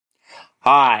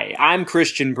Hi, I'm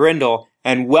Christian Brindle,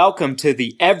 and welcome to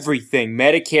the Everything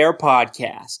Medicare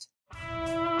podcast.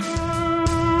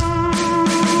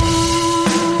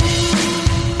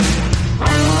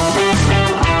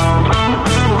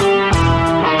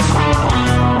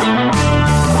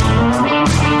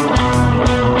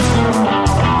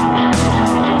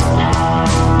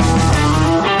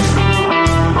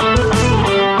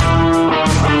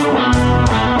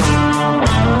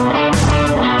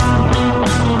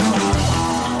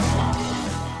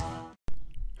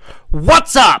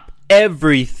 What's up,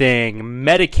 Everything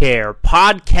Medicare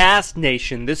Podcast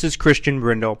Nation? This is Christian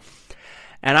Brindle,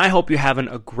 and I hope you're having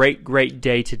a great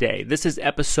day today. This is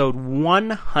episode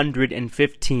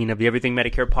 115 of the Everything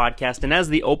Medicare Podcast, and as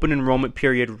the open enrollment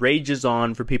period rages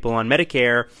on for people on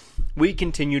Medicare, we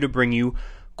continue to bring you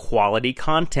quality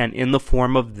content in the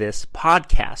form of this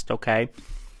podcast, okay?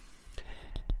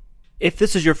 If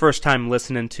this is your first time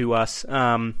listening to us,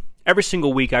 every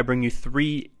single week I bring you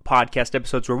 3 podcast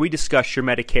episodes where we discuss your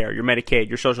Medicare, your Medicaid,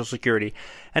 your Social Security,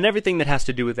 and everything that has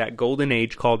to do with that golden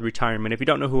age called retirement. If you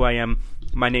don't know who I am,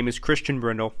 my name is Christian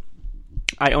Brindle.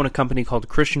 I own a company called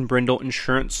Christian Brindle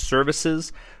Insurance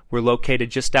Services. We're located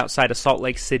just outside of Salt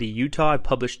Lake City, Utah. I've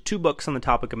published 2 books on the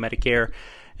topic of Medicare,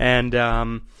 and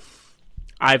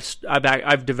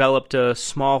I've developed a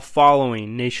small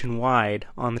following nationwide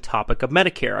on the topic of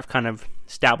Medicare. I've kind of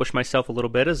established myself a little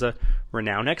bit as a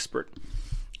renowned expert.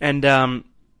 And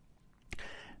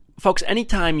folks,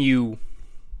 anytime you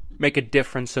make a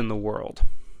difference in the world,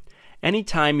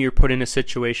 anytime you're put in a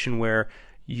situation where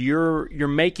you're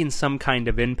making some kind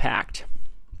of impact,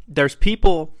 there's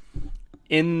people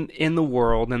in the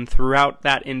world and throughout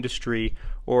that industry,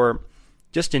 or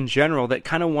just in general, that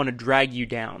kind of want to drag you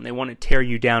down. They want to tear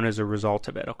you down as a result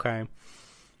of it, okay?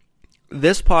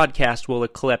 This podcast will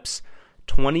eclipse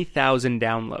 20,000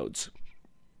 downloads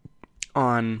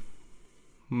on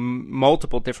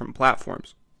multiple different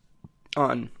platforms,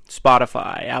 on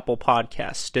Spotify, Apple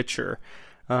Podcasts, Stitcher,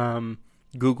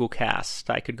 Google Cast.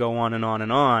 I could go on and on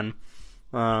and on.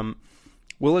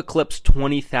 We'll eclipse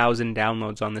 20,000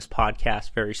 downloads on this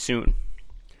podcast very soon.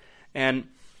 And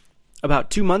about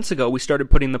 2 months ago, we started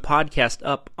putting the podcast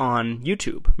up on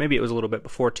YouTube. Maybe it was a little bit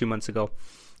before 2 months ago.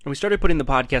 And we started putting the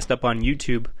podcast up on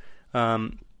YouTube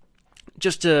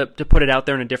just to put it out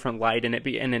there in a different light. And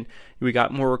then we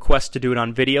got more requests to do it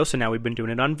on video, so now we've been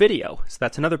doing it on video. So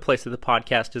that's another place that the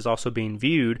podcast is also being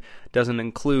viewed. Doesn't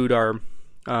include our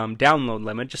download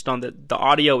limit. Just on the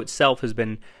audio itself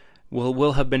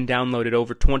will have been downloaded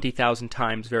over 20,000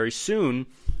 times very soon,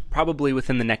 probably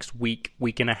within the next week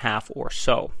and a half or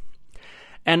so.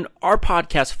 And our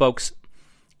podcast, folks,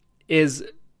 is,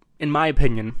 in my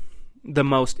opinion, the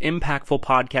most impactful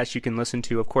podcast you can listen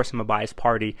to. Of course, I'm a biased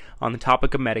party on the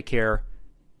topic of Medicare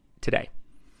today.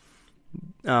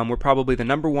 We're probably the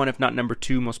number 1, if not number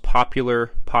 2, most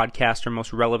popular podcast or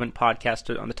most relevant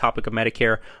podcast on the topic of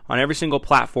Medicare on every single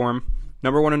platform.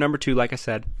 Number 1 and number 2, like I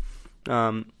said.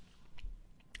 And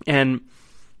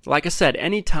like I said,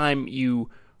 anytime you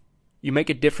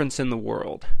make a difference in the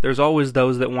world, there's always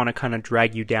those that want to kind of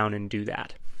drag you down and do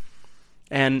that.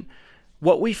 And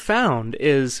what we found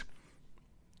is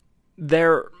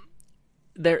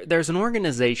there's an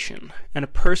organization and a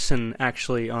person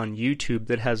actually on YouTube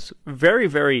that has very,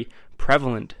 very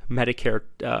prevalent Medicare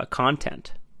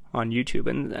content on YouTube,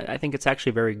 and I think it's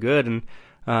actually very good.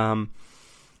 And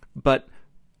but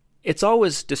it's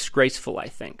always disgraceful, I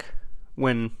think,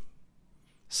 when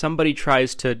somebody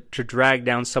tries to drag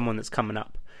down someone that's coming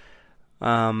up.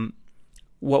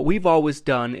 What we've always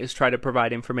done is try to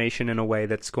provide information in a way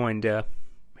that's going to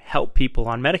help people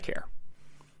on Medicare.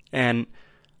 And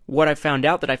what I found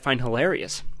out that I find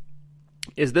hilarious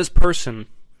is this person,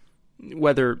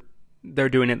 whether they're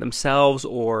doing it themselves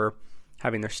or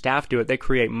having their staff do it, they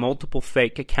create multiple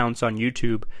fake accounts on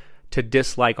YouTube to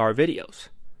dislike our videos,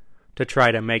 to try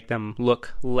to make them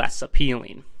look less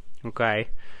appealing, okay?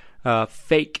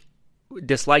 Fake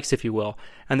dislikes, if you will.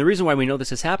 And the reason why we know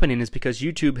this is happening is because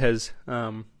YouTube has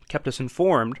kept us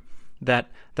informed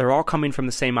that they're all coming from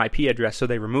the same IP address, so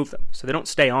they remove them. So they don't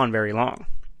stay on very long.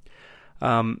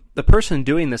 The person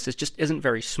doing this isn't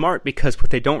very smart, because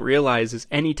what they don't realize is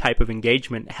any type of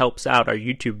engagement helps out our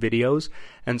YouTube videos,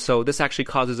 and so this actually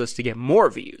causes us to get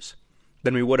more views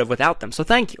than we would have without them. So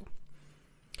thank you.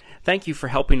 Thank you for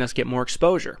helping us get more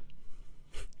exposure.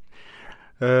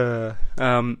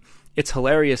 It's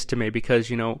hilarious to me because,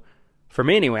 for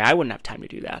me anyway, I wouldn't have time to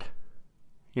do that.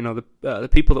 The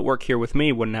people that work here with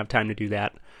me wouldn't have time to do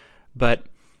that. But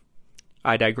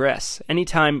I digress.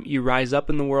 Anytime you rise up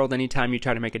in the world, anytime you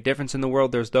try to make a difference in the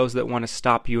world, there's those that want to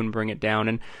stop you and bring it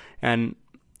down. And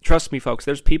trust me, folks,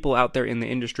 there's people out there in the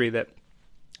industry that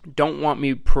don't want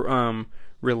me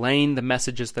relaying the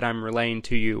messages that I'm relaying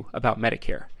to you about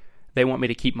Medicare. They want me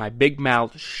to keep my big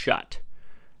mouth shut.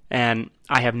 And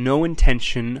I have no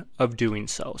intention of doing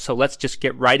so. So let's just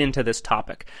get right into this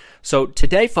topic. So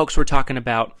today, folks, we're talking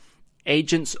about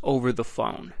agents over the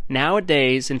phone.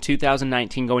 Nowadays, in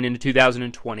 2019, going into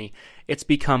 2020, it's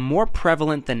become more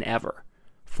prevalent than ever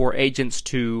for agents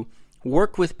to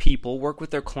work with people, work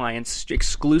with their clients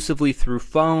exclusively through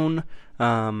phone,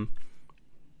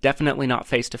 definitely not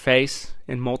face-to-face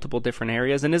in multiple different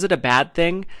areas. And is it a bad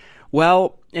thing?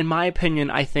 Well, in my opinion,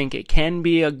 I think it can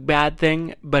be a bad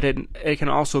thing, but it can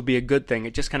also be a good thing.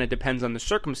 It just kind of depends on the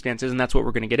circumstances, and that's what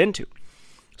we're going to get into.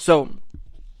 So,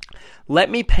 let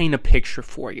me paint a picture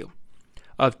for you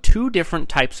of two different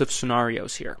types of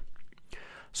scenarios here.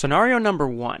 Scenario number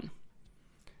one.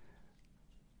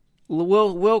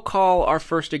 We'll call our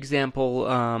first example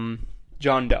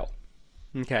John Doe.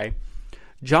 Okay.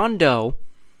 John Doe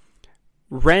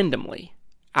randomly,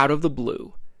 out of the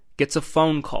blue, gets a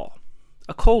phone call,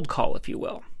 a cold call, if you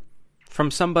will,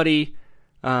 from somebody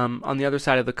on the other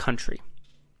side of the country.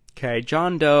 Okay,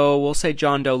 John Doe, we'll say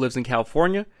John Doe lives in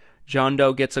California. John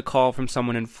Doe gets a call from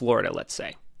someone in Florida, let's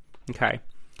say. Okay,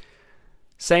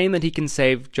 saying that he can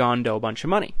save John Doe a bunch of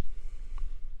money.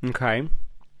 Okay,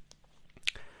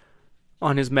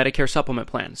 on his Medicare supplement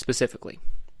plan, specifically.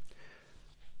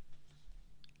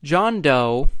 John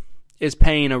Doe is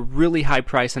paying a really high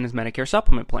price on his Medicare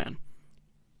supplement plan.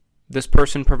 This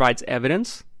person provides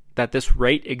evidence that this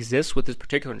rate exists with this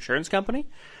particular insurance company.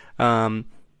 John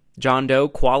Doe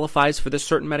qualifies for this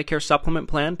certain Medicare supplement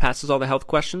plan, passes all the health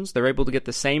questions. They're able to get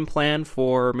the same plan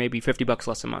for maybe $50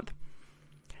 less a month.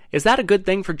 Is that a good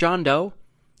thing for John Doe?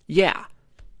 Yeah.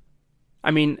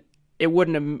 I mean, it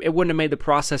wouldn't have made the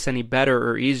process any better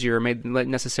or easier, or made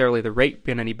necessarily the rate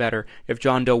been any better if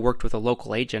John Doe worked with a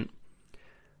local agent.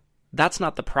 That's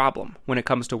not the problem when it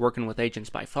comes to working with agents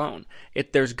by phone.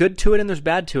 There's good to it and there's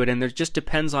bad to it, and it just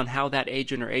depends on how that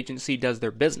agent or agency does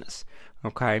their business.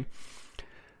 Okay?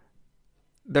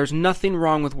 There's nothing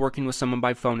wrong with working with someone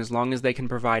by phone as long as they can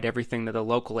provide everything that a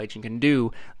local agent can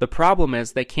do. The problem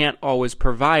is they can't always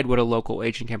provide what a local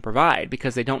agent can provide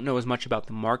because they don't know as much about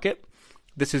the market.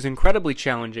 This is incredibly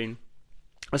challenging,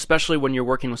 especially when you're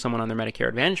working with someone on their Medicare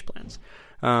Advantage plans.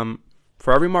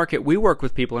 For every market, we work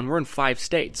with people, and we're in 5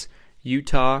 states.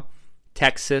 Utah,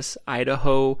 Texas,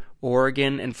 Idaho,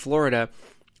 Oregon, and Florida.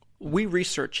 We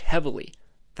research heavily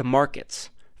the markets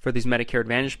for these Medicare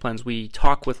Advantage plans. We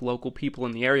talk with local people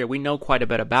in the area. We know quite a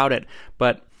bit about it,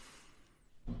 but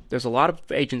there's a lot of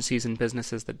agencies and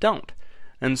businesses that don't.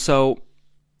 And so,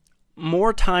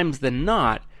 more times than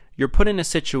not, you're put in a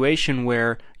situation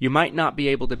where you might not be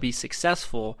able to be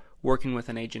successful working with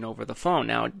an agent over the phone.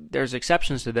 Now, there's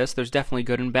exceptions to this. There's definitely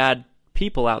good and bad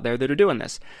people out there that are doing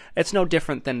this. It's no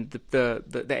different than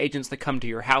the agents that come to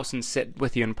your house and sit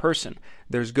with you in person.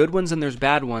 There's good ones and there's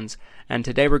bad ones, and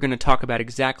today we're going to talk about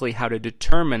exactly how to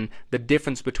determine the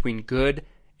difference between good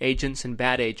agents and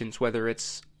bad agents, whether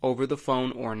it's over the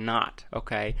phone or not,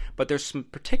 okay? But there's some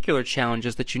particular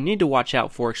challenges that you need to watch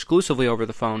out for exclusively over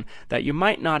the phone that you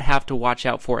might not have to watch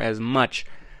out for as much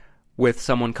with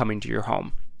someone coming to your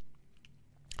home.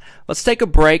 Let's take a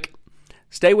break.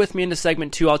 Stay with me into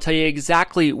segment 2. I'll tell you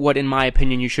exactly what, in my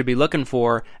opinion, you should be looking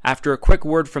for after a quick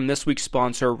word from this week's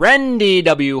sponsor, Randy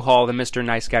W. Hall, the Mr.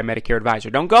 Nice Guy Medicare Advisor.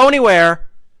 Don't go anywhere.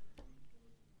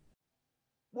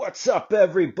 What's up,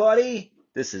 everybody?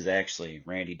 This is actually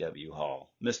Randy W.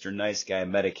 Hall, Mr. Nice Guy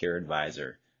Medicare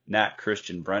Advisor, not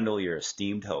Christian Brendel, your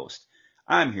esteemed host.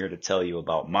 I'm here to tell you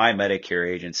about my Medicare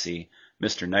agency,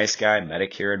 Mr. Nice Guy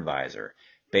Medicare Advisor,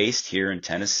 based here in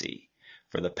Tennessee.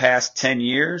 For the past 10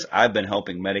 years, I've been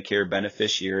helping Medicare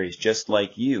beneficiaries just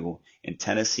like you in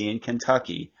Tennessee and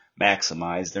Kentucky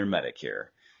maximize their Medicare.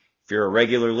 If you're a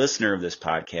regular listener of this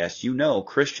podcast, you know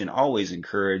Christian always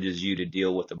encourages you to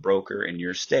deal with a broker in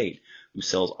your state who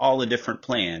sells all the different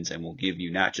plans and will give you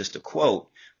not just a quote,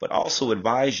 but also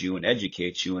advise you and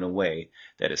educate you in a way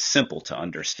that is simple to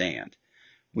understand.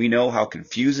 We know how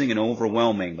confusing and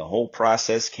overwhelming the whole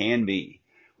process can be.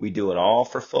 We do it all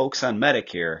for folks on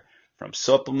Medicare, from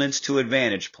supplements to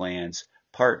Advantage plans,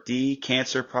 Part D,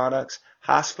 cancer products,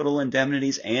 hospital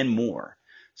indemnities, and more.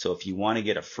 So if you want to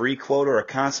get a free quote or a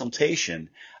consultation,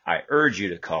 I urge you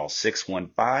to call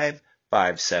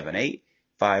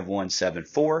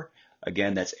 615-578-5174.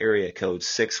 Again, that's area code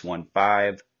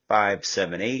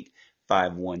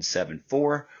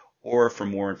 615-578-5174. Or for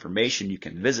more information, you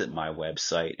can visit my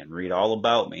website and read all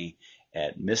about me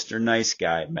at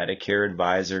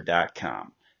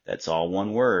MrNiceGuyMedicareAdvisor.com. That's all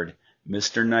one word,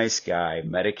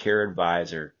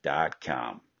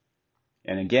 MrNiceGuyMedicareAdvisor.com.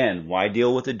 And again, why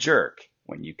deal with a jerk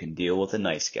when you can deal with a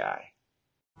nice guy.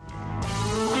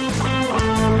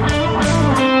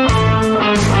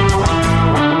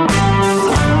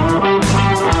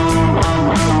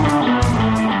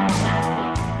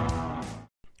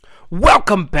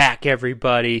 Welcome back,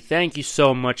 everybody. Thank you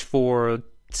so much for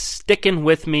sticking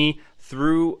with me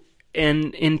through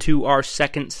and into our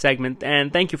second segment,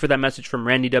 and thank you for that message from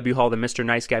Randy W. Hall, the Mr.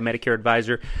 Nice Guy Medicare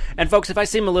Advisor. And folks, if I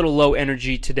seem a little low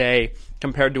energy today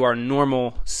compared to our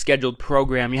normal scheduled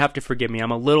program, you have to forgive me. I'm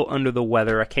a little under the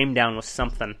weather. I came down with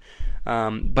something,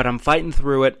 but I'm fighting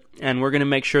through it, and we're going to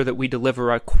make sure that we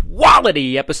deliver a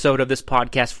quality episode of this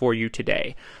podcast for you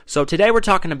today. So today we're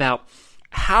talking about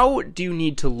how do you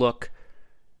need to look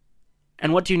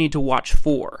and what do you need to watch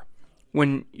for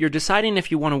when you're deciding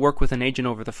if you want to work with an agent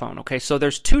over the phone. Okay, so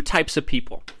there's two types of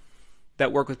people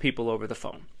that work with people over the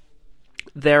phone.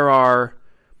 There are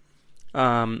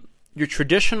your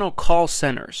traditional call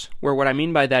centers, where what I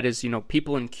mean by that is,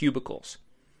 people in cubicles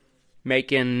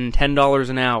making $10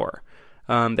 an hour.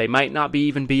 They might not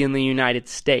even be in the United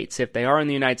States. If they are in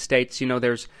the United States,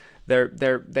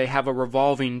 they have a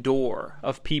revolving door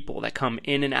of people that come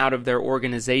in and out of their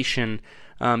organization.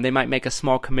 They might make a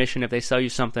small commission if they sell you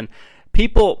something.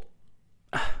 People,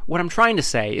 what I'm trying to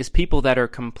say is people that are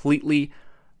completely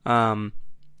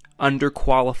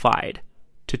underqualified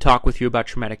to talk with you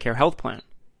about your Medicare health plan.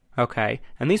 Okay?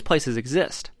 And these places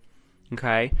exist.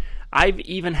 Okay? I've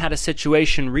even had a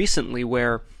situation recently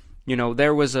where,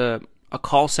 there was a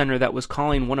call center that was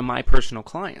calling one of my personal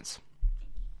clients.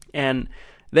 And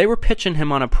they were pitching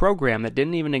him on a program that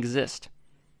didn't even exist.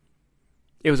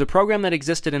 It was a program that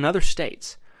existed in other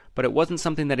states, but it wasn't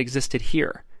something that existed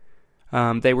here.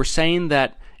 They were saying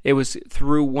that it was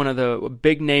through one of the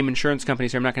big name insurance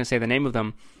companies. I'm not going to say the name of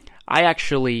them. I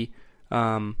actually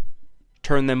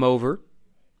turned them over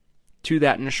to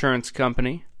that insurance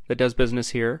company that does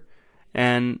business here,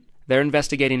 and they're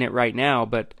investigating it right now,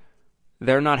 but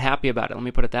they're not happy about it. Let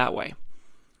me put it that way.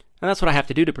 And that's what I have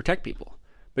to do to protect people,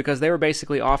 because they were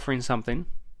basically offering something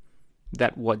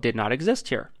that did not exist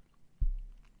here.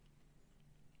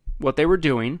 What they were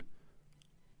doing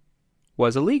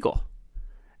was illegal.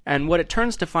 And what it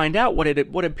turns to find out,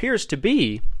 what appears to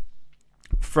be,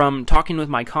 from talking with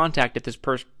my contact at this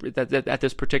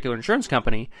particular insurance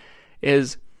company,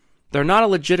 is they're not a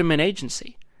legitimate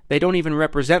agency. They don't even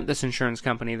represent this insurance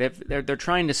company. They're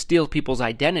trying to steal people's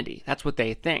identity. That's what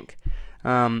they think.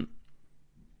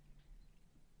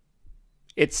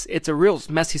 It's a real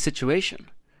messy situation.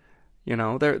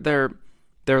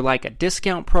 They're like a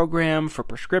discount program for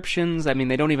prescriptions. I mean,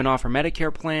 they don't even offer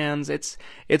Medicare plans. It's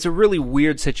a really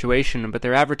weird situation, but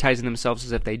they're advertising themselves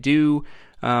as if they do.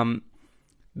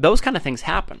 Those kind of things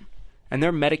happen, and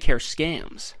they're Medicare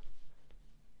scams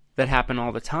that happen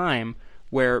all the time,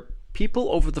 where people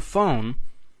over the phone,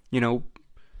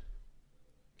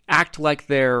 act like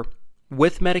they're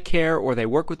with Medicare, or they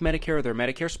work with Medicare, or they're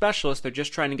Medicare specialists. They're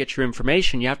just trying to get your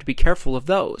information. You have to be careful of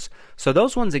those. So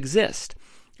those ones exist.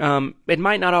 It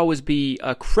might not always be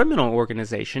a criminal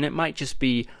organization. It might just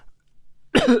be,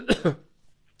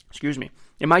 excuse me,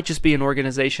 it might just be an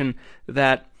organization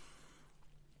that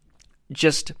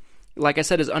just, like I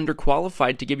said, is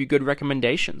underqualified to give you good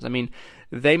recommendations. I mean,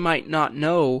 they might not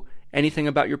know anything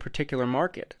about your particular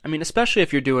market. I mean, especially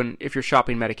if you're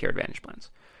shopping Medicare Advantage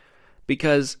plans.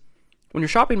 Because when you're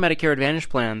shopping Medicare Advantage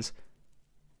plans,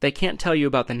 they can't tell you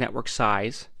about the network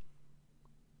size,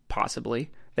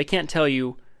 possibly. They can't tell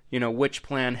you, which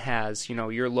plan has,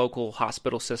 your local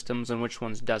hospital systems and which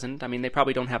ones doesn't. I mean, they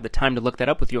probably don't have the time to look that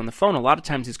up with you on the phone. A lot of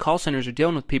times these call centers are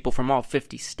dealing with people from all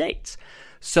 50 states.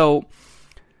 So,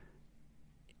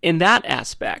 in that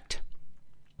aspect,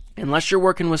 unless you're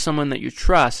working with someone that you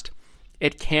trust,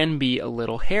 it can be a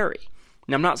little hairy.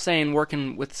 Now, I'm not saying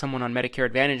working with someone on Medicare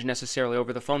Advantage necessarily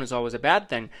over the phone is always a bad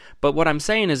thing, but what I'm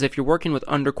saying is if you're working with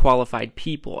underqualified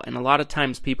people, and a lot of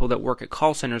times people that work at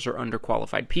call centers are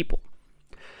underqualified people.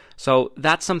 So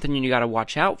that's something you got to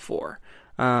watch out for.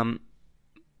 The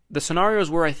scenarios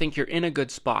where I think you're in a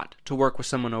good spot to work with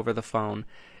someone over the phone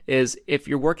is if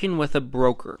you're working with a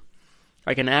broker,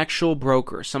 like an actual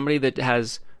broker, somebody that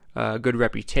has a good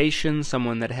reputation,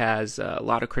 someone that has a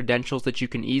lot of credentials that you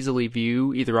can easily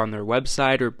view either on their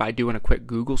website or by doing a quick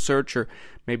Google search, or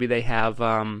maybe they have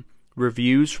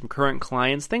reviews from current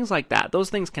clients, things like that. Those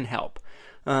things can help.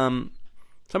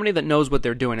 Somebody that knows what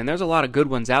they're doing, and there's a lot of good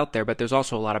ones out there, but there's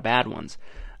also a lot of bad ones.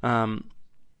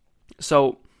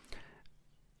 So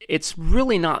it's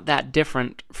really not that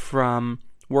different from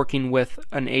working with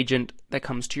an agent that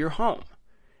comes to your home.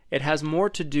 It has more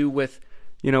to do with,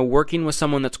 working with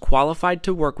someone that's qualified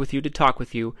to work with you, to talk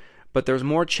with you, but there's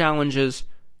more challenges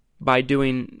by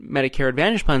doing Medicare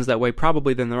Advantage plans that way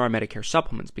probably than there are Medicare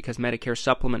supplements, because Medicare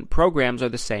supplement programs are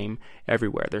the same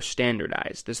everywhere. They're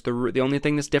standardized. The only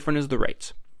thing that's different is the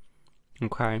rates.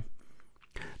 Okay?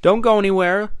 Don't go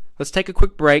anywhere. Let's take a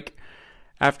quick break.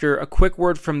 After a quick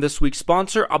word from this week's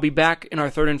sponsor, I'll be back in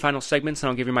our third and final segments, and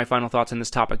I'll give you my final thoughts on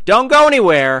this topic. Don't go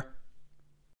anywhere!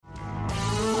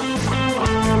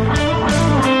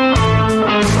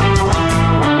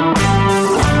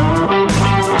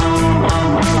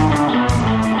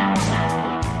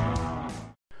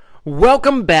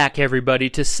 Welcome back, everybody,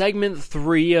 to segment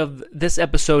 3 of this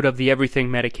episode of the Everything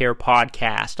Medicare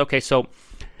podcast. Okay, so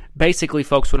basically,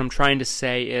 folks, what I'm trying to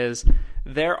say is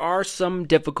there are some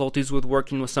difficulties with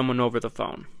working with someone over the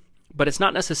phone, but it's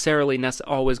not necessarily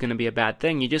always going to be a bad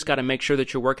thing. You just got to make sure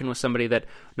that you're working with somebody that,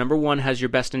 number one, has your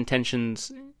best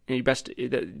intentions,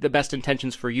 the best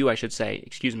intentions for you, I should say,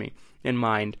 in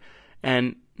mind,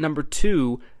 and number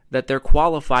two, that they're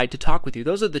qualified to talk with you.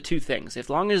 Those are the two things. As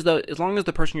long as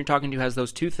the person you're talking to has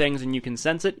those two things and you can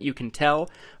sense it, you can tell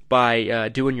by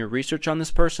doing your research on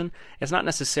this person, it's not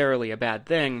necessarily a bad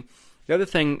thing. The other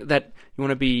thing that you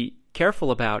want to be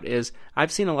careful about is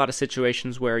I've seen a lot of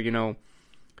situations where,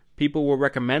 people will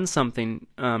recommend something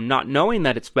not knowing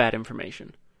that it's bad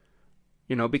information,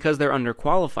 because they're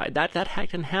underqualified. That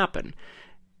can happen.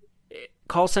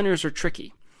 Call centers are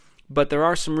tricky. But there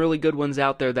are some really good ones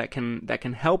out there that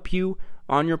can help you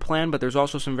on your plan, but there's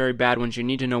also some very bad ones. You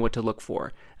need to know what to look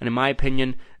for. And in my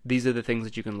opinion, these are the things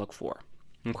that you can look for.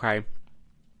 Okay?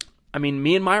 I mean,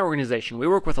 me and my organization, we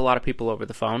work with a lot of people over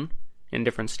the phone in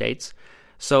different states.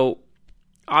 So,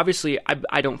 obviously,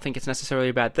 I don't think it's necessarily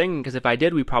a bad thing, because if I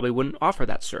did, we probably wouldn't offer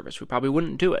that service. We probably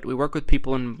wouldn't do it. We work with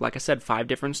people in, like I said, 5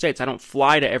 different states. I don't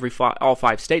fly to all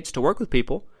 5 states to work with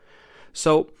people.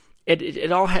 So,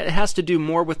 It all has to do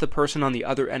more with the person on the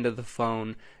other end of the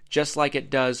phone, just like it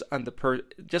does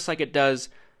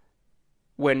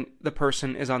when the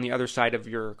person is on the other side of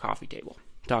your coffee table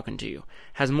talking to you. It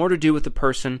has more to do with the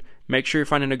person. Make sure you're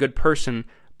finding a good person,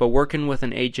 but working with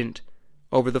an agent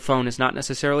over the phone is not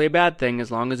necessarily a bad thing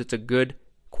as long as it's a good,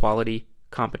 quality,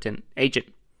 competent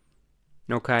agent.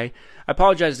 Okay? I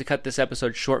apologize to cut this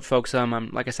episode short, folks.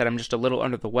 Like I said, I'm just a little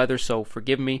under the weather, so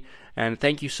forgive me. And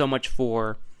thank you so much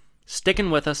for sticking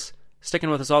with us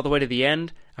all the way to the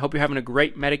end. I hope you're having a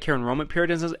great Medicare enrollment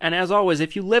period. And as always,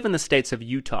 if you live in the states of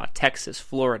Utah, Texas,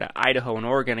 Florida, Idaho, and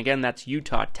Oregon, again, that's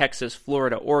Utah, Texas,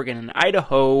 Florida, Oregon, and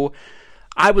Idaho,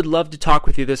 I would love to talk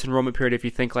with you this enrollment period if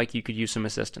you think like you could use some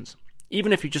assistance.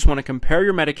 Even if you just want to compare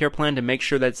your Medicare plan to make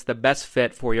sure that it's the best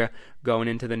fit for you going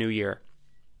into the new year.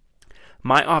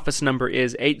 My office number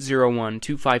is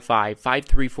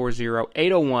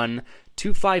 801-255-5340,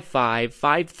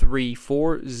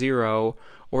 801-255-5340,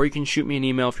 or you can shoot me an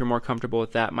email if you're more comfortable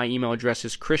with that. My email address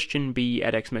is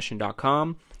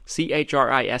christianb@xmission.com,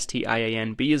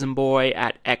 CHRISTIAN, B as in boy,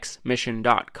 at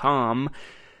xmission.com.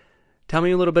 Tell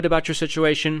me a little bit about your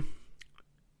situation.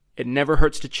 It never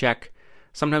hurts to check.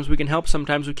 Sometimes we can help,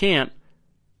 sometimes we can't.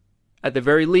 At the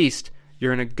very least,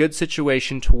 you're in a good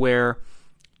situation to where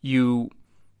you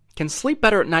can sleep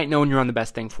better at night knowing you're on the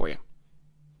best thing for you.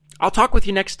 I'll talk with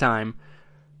you next time.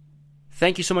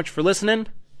 Thank you so much for listening.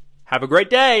 Have a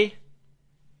great day.